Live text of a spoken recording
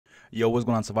Yo, what's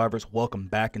going on, survivors? Welcome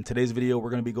back. In today's video, we're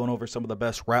going to be going over some of the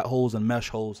best rat holes and mesh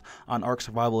holes on ARK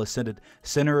Survival Ascended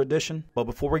Center Edition. But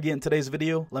before we get into today's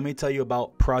video, let me tell you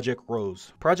about Project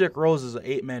Rose. Project Rose is an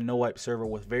 8-man no-wipe server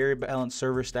with very balanced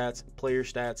server stats, player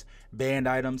stats, banned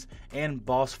items, and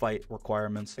boss fight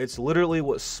requirements. It's literally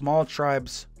what small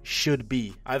tribes should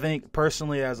be. I think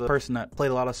personally, as a person that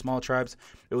played a lot of small tribes,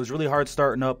 it was really hard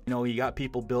starting up. You know, you got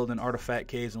people building artifact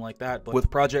caves and like that, but with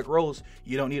Project Rose,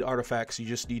 you don't need artifacts, you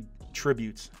just need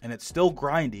tributes, and it's still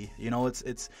grindy. You know,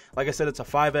 it's like I said, it's a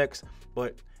 5x,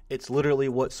 but it's literally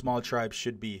what small tribes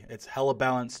should be. It's hella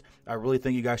balanced. I really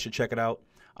think you guys should check it out.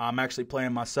 I'm actually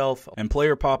playing myself, and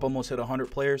player pop almost hit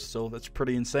 100 players, so that's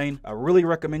pretty insane. I really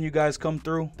recommend you guys come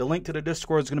through. The link to the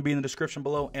Discord is going to be in the description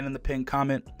below and in the pinned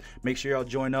comment. Make sure y'all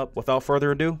join up. Without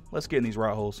further ado, let's get in these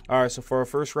rat holes. All right, so for our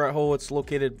first rat hole, it's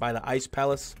located by the Ice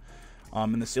Palace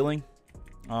in the ceiling.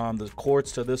 The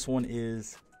coords to this one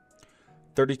is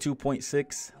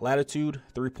 32.6 latitude,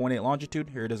 3.8 longitude.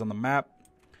 Here it is on the map,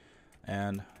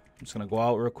 and I'm just going to go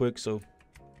out real quick so,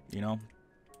 you know,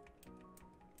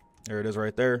 there it is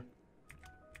right there.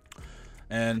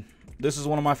 And this is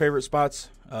one of my favorite spots.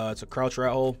 It's a crouch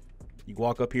rat hole. You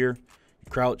walk up here, you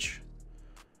crouch,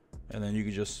 and then you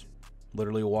can just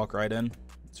literally walk right in.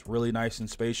 It's really nice and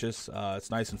spacious.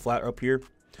 It's nice and flat up here.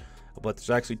 But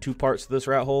there's actually two parts to this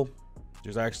rat hole.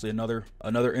 There's actually another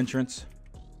entrance,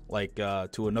 like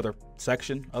to another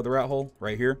section of the rat hole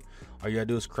right here. All you gotta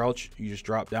do is crouch. You just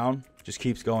drop down. Just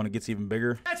keeps going. It gets even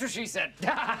bigger. That's what she said.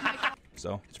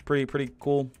 So it's pretty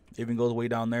cool. Even goes way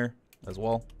down there as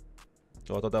well.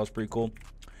 So I thought that was pretty cool.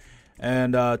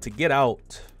 And to get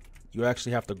out, you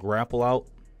actually have to grapple out,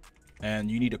 and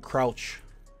you need to crouch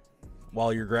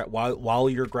while you're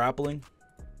grappling.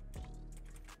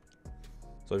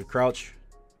 So if you crouch,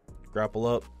 grapple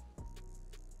up,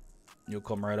 you'll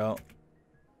come right out,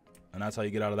 and that's how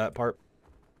you get out of that part.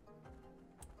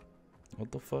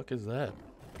 What the fuck is that?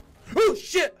 Oh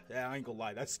shit! Yeah, I ain't gonna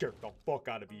lie, that scared the fuck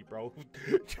out of me, bro.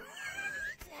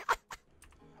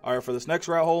 Alright, for this next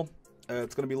rat hole,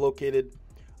 it's gonna be located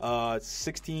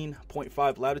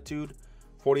 16.5 latitude,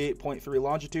 48.3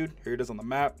 longitude. Here it is on the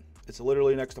map. It's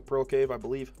literally next to Pearl Cave, I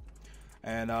believe.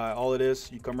 And all it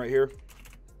is, you come right here,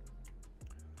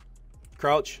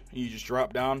 crouch, and you just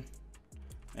drop down,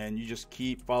 and you just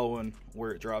keep following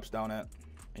where it drops down at,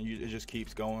 and it just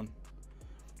keeps going.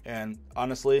 And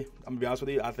honestly, I'm gonna be honest with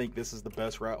you, I think this is the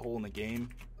best rat hole in the game.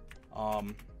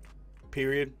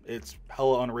 Period. It's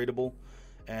hella unrateable,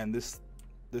 and this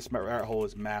rat hole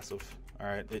is massive. All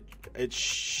right, it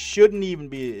shouldn't even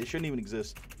be. It shouldn't even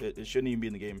exist. It shouldn't even be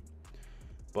in the game.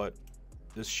 But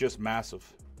it's just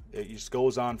massive. It just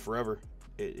goes on forever.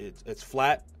 It's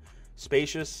flat,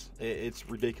 spacious. It's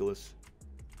ridiculous.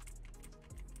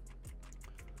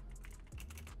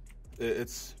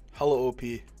 It's hella OP.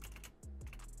 It's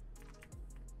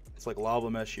like lava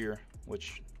mesh here,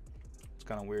 which is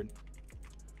kind of weird.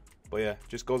 But yeah,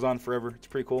 just goes on forever. It's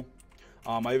pretty cool.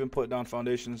 I even put down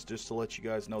foundations just to let you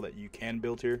guys know that you can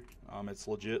build here. It's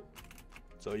legit.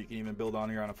 So you can even build on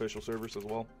here on official servers as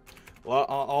well.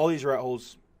 All these rat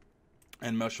holes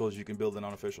and mesh holes you can build in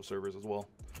on official servers as well.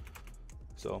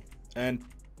 So, and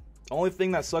the only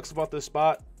thing that sucks about this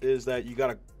spot is that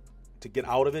to get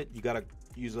out of it, you gotta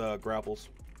use grapples.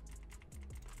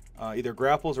 Either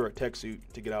grapples or a tech suit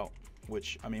to get out,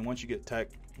 which, I mean, once you get tech,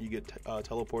 you get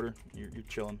teleporter, you're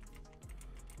chilling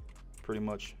pretty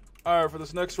much. All right, for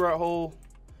this next rat hole,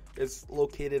 it's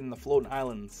located in the floating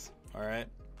islands. All right,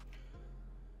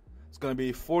 it's going to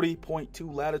be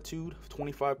 40.2 latitude,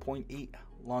 25.8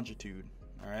 longitude.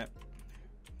 All right,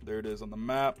 there it is on the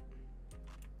map.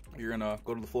 You're gonna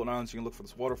go to the floating islands, you can look for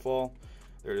this waterfall.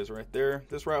 There it is right there.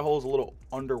 This rat hole is a little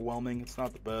underwhelming. It's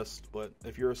not the best, but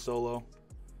if you're a solo,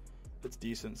 it's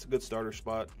decent. It's a good starter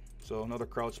spot. So another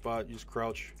crouch spot, you just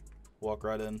crouch, walk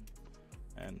right in,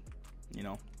 and you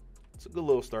know, it's a good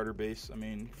little starter base. I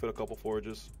mean, you fit a couple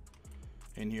forages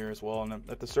in here as well. And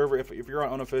at the server, if you're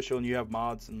on unofficial and you have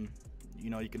mods, and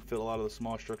you know, you can fit a lot of the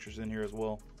small structures in here as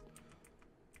well.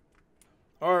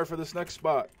 All right, for this next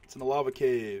spot, it's in the lava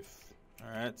cave. All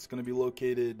right, it's going to be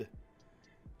located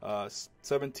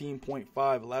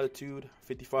 17.5 latitude,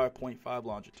 55.5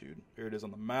 longitude. Here it is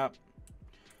on the map.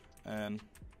 And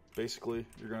basically,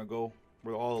 you're gonna go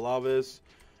where all the lava is.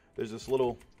 There's this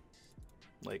little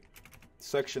like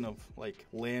section of like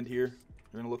land here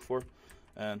you're gonna look for,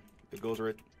 and it goes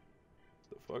right.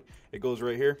 It goes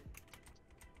right here.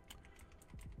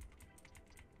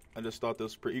 I just thought this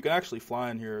was pretty. You can actually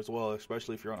fly in here as well,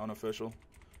 especially if you're on unofficial.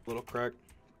 Little crack.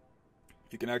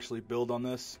 You can actually build on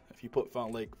this if you put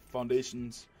like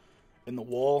foundations in the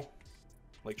wall,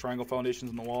 like triangle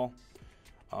foundations in the wall.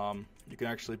 You can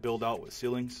actually build out with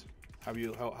ceilings. Have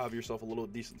yourself a little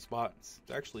decent spot. It's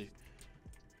actually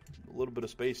a little bit of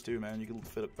space too, man. You can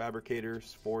fit up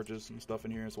fabricators, forges, and stuff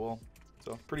in here as well.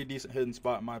 So pretty decent hidden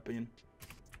spot in my opinion.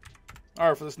 All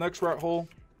right, for this next rat hole,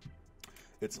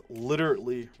 it's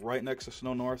literally right next to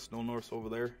Snow North. Snow North's over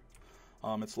there.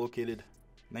 It's located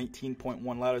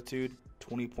 19.1 latitude,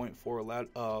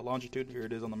 20.4 longitude. Here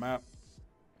it is on the map.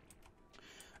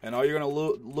 And all you're gonna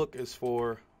look is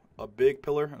for a big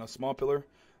pillar and a small pillar.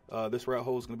 This rat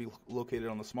hole is gonna be located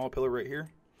on the small pillar right here,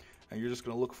 and you're just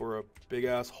gonna look for a big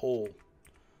ass hole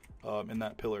in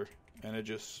that pillar. And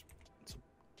it's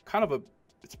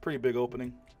a pretty big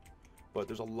opening, but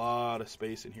there's a lot of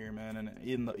space in here, man. And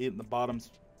even the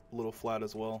bottom's a little flat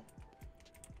as well.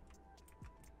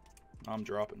 I'm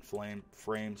dropping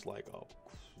frames like a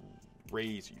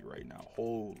crazy right now.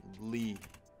 Holy.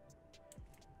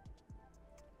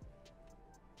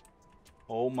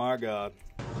 Oh my God.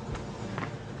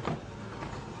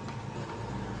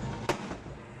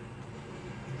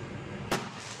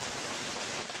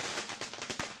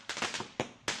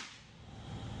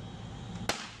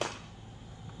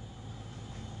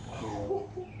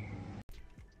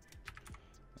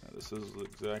 This is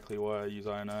exactly why I use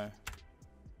I&I.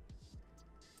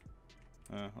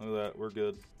 Look at that, we're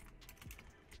good.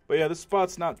 But yeah, this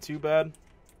spot's not too bad.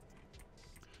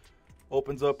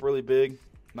 Opens up really big,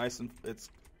 nice, and it's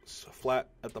flat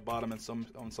at the bottom in some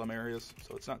areas,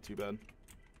 so it's not too bad.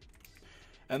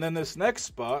 And then this next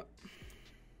spot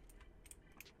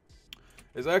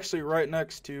is actually right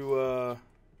next to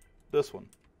this one.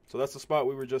 So that's the spot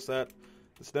we were just at.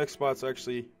 This next spot's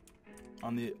actually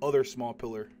on the other small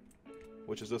pillar,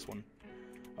 which is this one.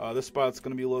 This spot's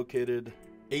going to be located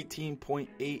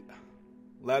 18.8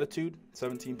 latitude,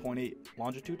 17.8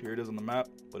 longitude. Here it is on the map,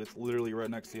 but it's literally right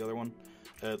next to the other one.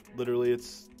 Literally,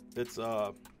 it's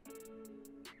a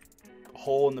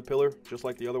hole in the pillar, just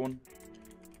like the other one.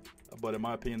 But in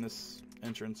my opinion, this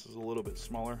entrance is a little bit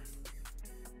smaller.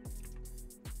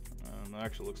 And it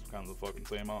actually looks kind of the fucking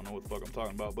same. I don't know what the fuck I'm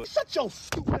talking about, but shut your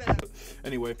stupid ass.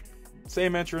 Anyway,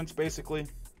 same entrance basically,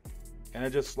 and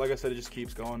it just, like I said, it just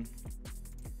keeps going.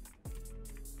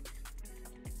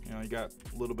 You know, you got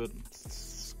a little bit,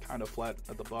 it's kind of flat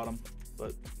at the bottom,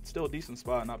 but still a decent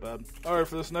spot, not bad. All right,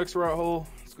 for this next rat hole,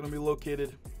 it's going to be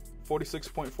located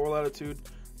 46.4 latitude,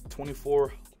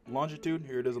 24 longitude.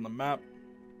 Here it is on the map.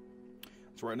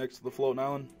 It's right next to the floating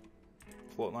island.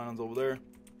 Floating island's over there.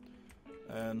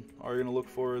 And all you're going to look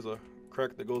for is a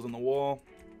crack that goes in the wall.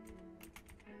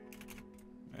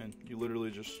 And you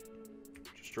literally just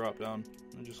drop down.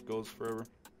 It just goes forever.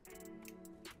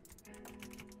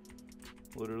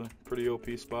 Literally, pretty OP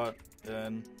spot.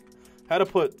 And had to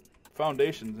put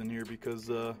foundations in here because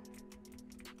I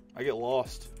get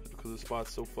lost because the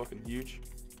spot's so fucking huge.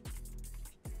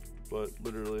 But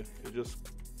literally, it just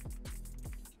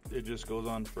goes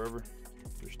on forever.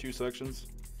 There's 2 sections.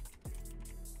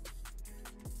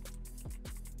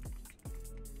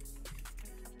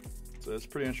 So it's a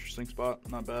pretty interesting spot,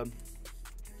 not bad.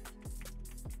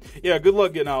 Yeah, good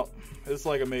luck getting out. It's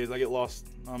like a maze. I get lost.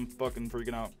 I'm fucking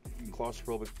freaking out. I'm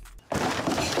claustrophobic.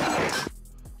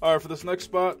 All right, for this next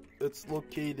spot, it's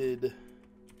located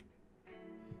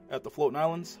at the floating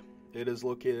islands. It is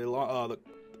located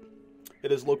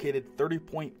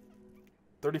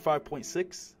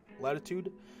 35.6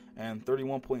 latitude and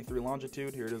 31.3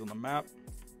 longitude. Here it is on the map,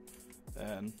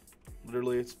 and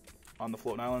literally it's on the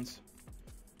floating islands.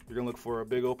 You're gonna look for a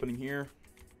big opening here,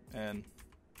 and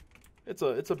it's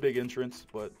a big entrance,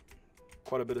 but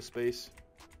quite a bit of space.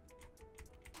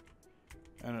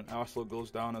 And it also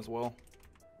goes down as well.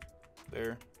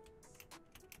 There.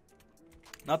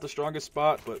 Not the strongest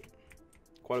spot, but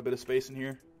quite a bit of space in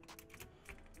here.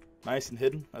 Nice and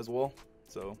hidden as well.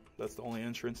 So that's the only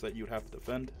entrance that you would have to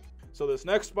defend. So this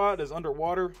next spot is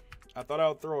underwater. I thought I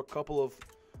would throw a couple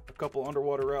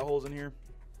underwater rat holes in here.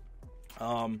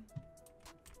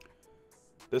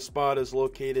 This spot is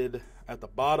located at the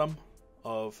bottom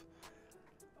of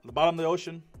the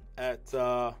ocean at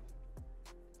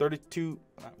 32.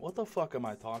 What the fuck am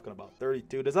I talking about?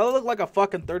 32. Does that look like a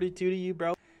fucking 32 to you,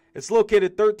 bro? It's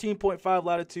located 13.5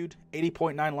 latitude,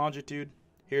 80.9 longitude.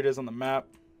 Here it is on the map.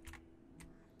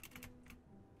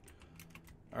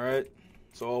 All right.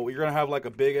 So you're gonna have like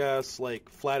a big ass like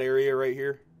flat area right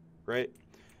here, right?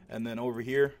 And then over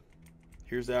here,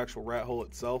 here's the actual rat hole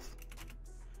itself.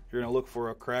 You're gonna look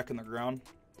for a crack in the ground,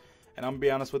 and I'm gonna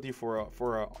be honest with you, for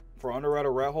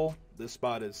underwater rat hole, this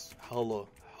spot is hella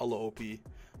OP.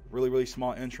 Really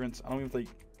small entrance.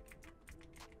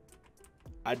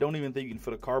 I don't even think you can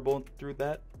fit a car bone through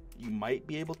that. You might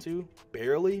be able to,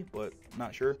 barely, but I'm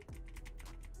not sure.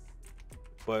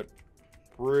 But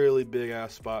really big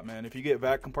ass spot, man. If you get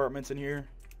vac compartments in here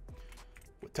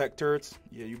with tech turrets,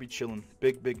 yeah, you'd be chilling.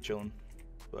 Big chilling.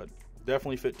 But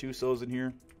definitely fit 2 sows in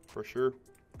here for sure.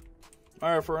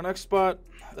 All right, for our next spot,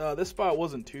 this spot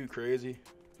wasn't too crazy.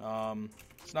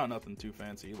 It's not nothing too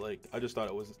fancy. Like, I just thought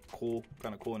it was cool,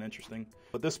 kind of cool and interesting.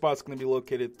 But this spot's going to be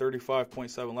located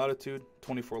 35.7 latitude,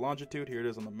 24 longitude. Here it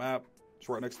is on the map. It's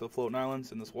right next to the floating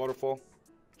islands in this waterfall.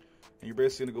 And you're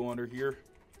basically going to go under here.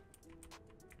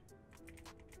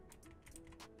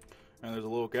 And there's a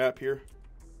little gap here.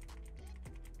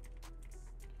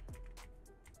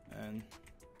 And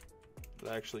it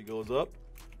actually goes up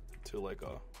to like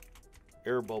a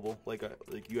air bubble. Like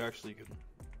you actually can...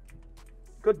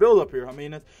 Good build up here. I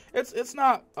mean, it's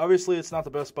not, obviously it's not the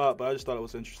best spot, but I just thought it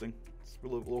was interesting. It's a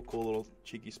little cool, little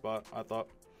cheeky spot, I thought.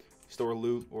 Store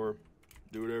loot or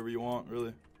do whatever you want,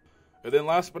 really. And then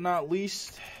last but not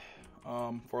least,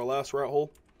 for our last rat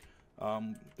hole,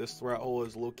 this rat hole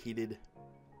is located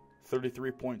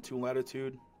 33.2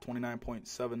 latitude,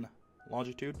 29.7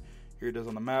 longitude. Here it is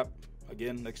on the map,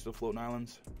 again, next to the floating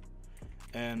islands.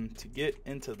 And to get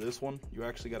into this one, you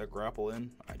actually got to grapple in.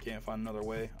 I can't find another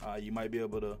way. You might be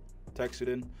able to text it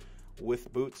in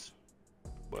with boots,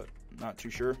 but not too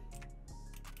sure.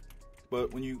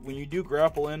 But when you do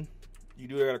grapple in, you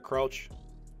do got to crouch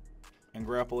and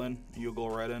grapple in. You'll go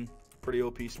right in. Pretty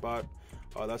OP spot.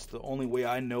 That's the only way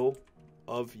I know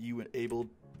of you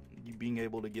being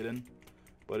able to get in.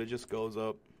 But it just goes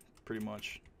up pretty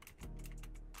much.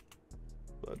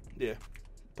 But yeah,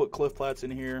 put cliff plats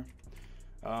in here.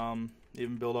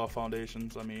 Even build off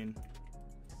foundations. I mean,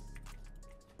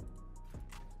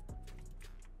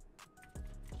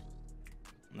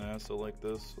 yeah, so like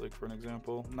this, like for an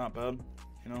example, not bad,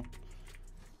 you know.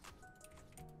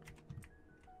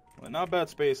 Well, not bad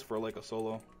space for like a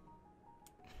solo.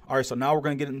 All right, so now we're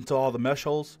gonna get into all the mesh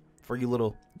holes for you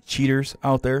little cheaters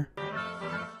out there.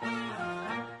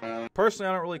 Personally,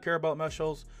 I don't really care about mesh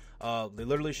holes. They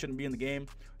literally shouldn't be in the game.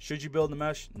 Should you build the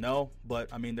mesh? No,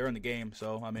 but I mean, they're in the game,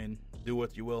 so I mean, do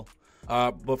what you will.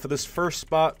 But for this first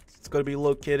spot, it's going to be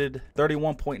located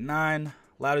 31.9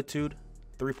 latitude,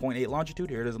 3.8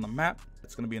 longitude. Here it is on the map.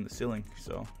 It's going to be in the ceiling,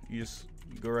 so you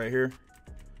go right here.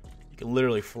 You can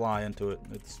literally fly into it.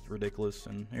 It's ridiculous.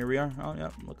 And here we are. Oh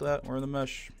yeah, look at that. We're in the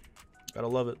mesh. Gotta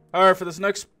love it. All right, for this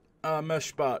next mesh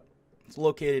spot, it's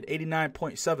located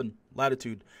 89.7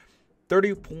 latitude,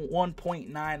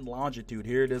 31.9 longitude.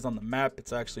 Here it is on the map.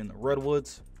 It's actually in the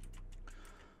redwoods.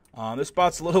 This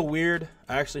spot's a little weird.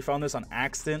 I actually found this on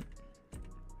accident,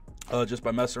 just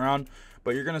by messing around.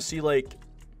 But you're gonna see like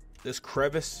this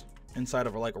crevice inside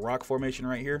of like a rock formation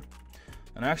right here.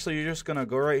 And actually, you're just gonna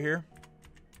go right here,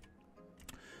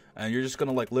 and you're just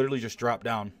gonna like literally just drop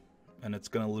down, and it's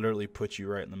gonna literally put you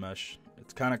right in the mesh.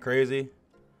 It's kind of crazy.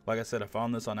 Like I said, I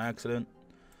found this on accident.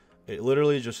 It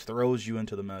literally just throws you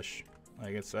into the mesh.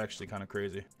 Like, it's actually kind of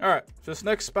crazy. All right, so this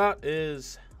next spot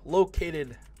is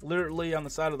located literally on the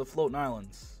side of the floating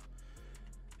islands.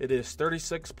 It is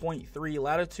 36.3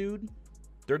 latitude,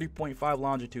 30.5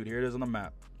 longitude. Here it is on the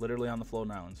map, literally on the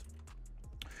floating islands.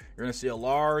 You're gonna see a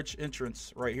large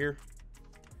entrance right here.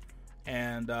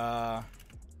 And I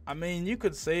mean, you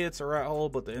could say it's a rat hole,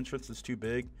 but the entrance is too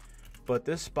big. But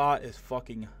this spot is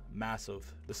fucking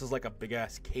massive. This is like a big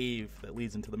ass cave that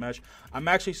leads into the mesh. I'm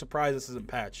actually surprised this isn't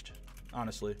patched,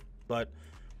 honestly. But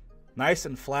nice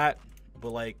and flat,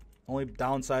 but like only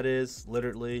downside is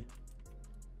literally,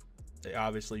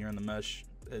 obviously you're in the mesh.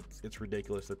 It's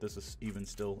ridiculous that this is even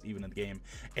in the game,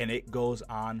 and it goes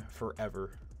on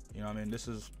forever. You know what I mean? This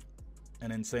is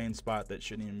an insane spot that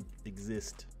shouldn't even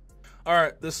exist. All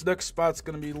right, this next spot's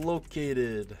gonna be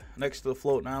located next to the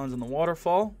floating islands and the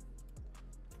waterfall.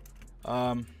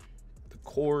 The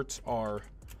coords are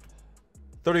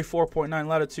 34.9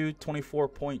 latitude,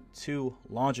 24.2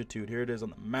 longitude. Here it is on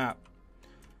the map.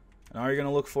 And all you're going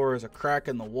to look for is a crack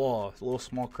in the wall. It's a little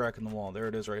small crack in the wall. There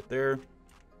it is right there.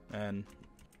 And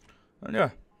yeah,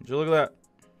 just look at that.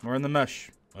 We're in the mesh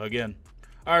again.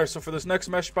 All right, so for this next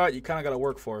mesh spot, you kind of got to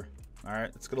work for. All right,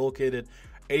 it's located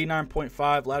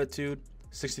 89.5 latitude,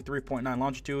 63.9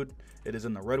 longitude. It is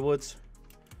in the redwoods.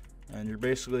 And you're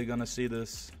basically going to see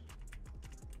this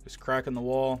crack in the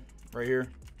wall right here.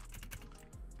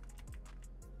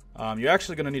 You're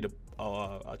actually going to need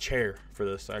a chair for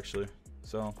this, actually.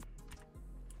 So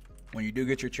when you do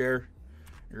get your chair,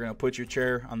 you're going to put your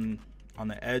chair on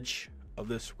the edge of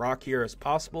this rock here as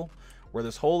possible, where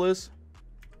this hole is.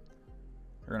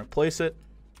 You're going to place it,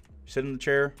 sit in the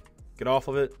chair, get off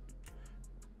of it,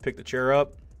 pick the chair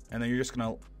up, and then you're just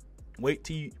going to wait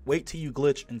till you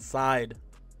glitch inside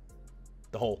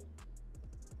the hole.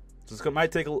 So it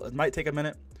might take a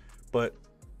minute, but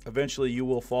eventually you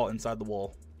will fall inside the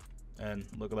wall. And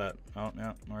look at that. Oh,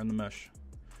 yeah, we're in the mesh.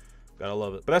 Gotta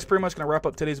love it. But that's pretty much going to wrap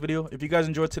up today's video. If you guys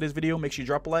enjoyed today's video, make sure you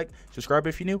drop a like, subscribe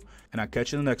if you're new, and I'll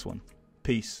catch you in the next one.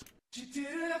 Peace.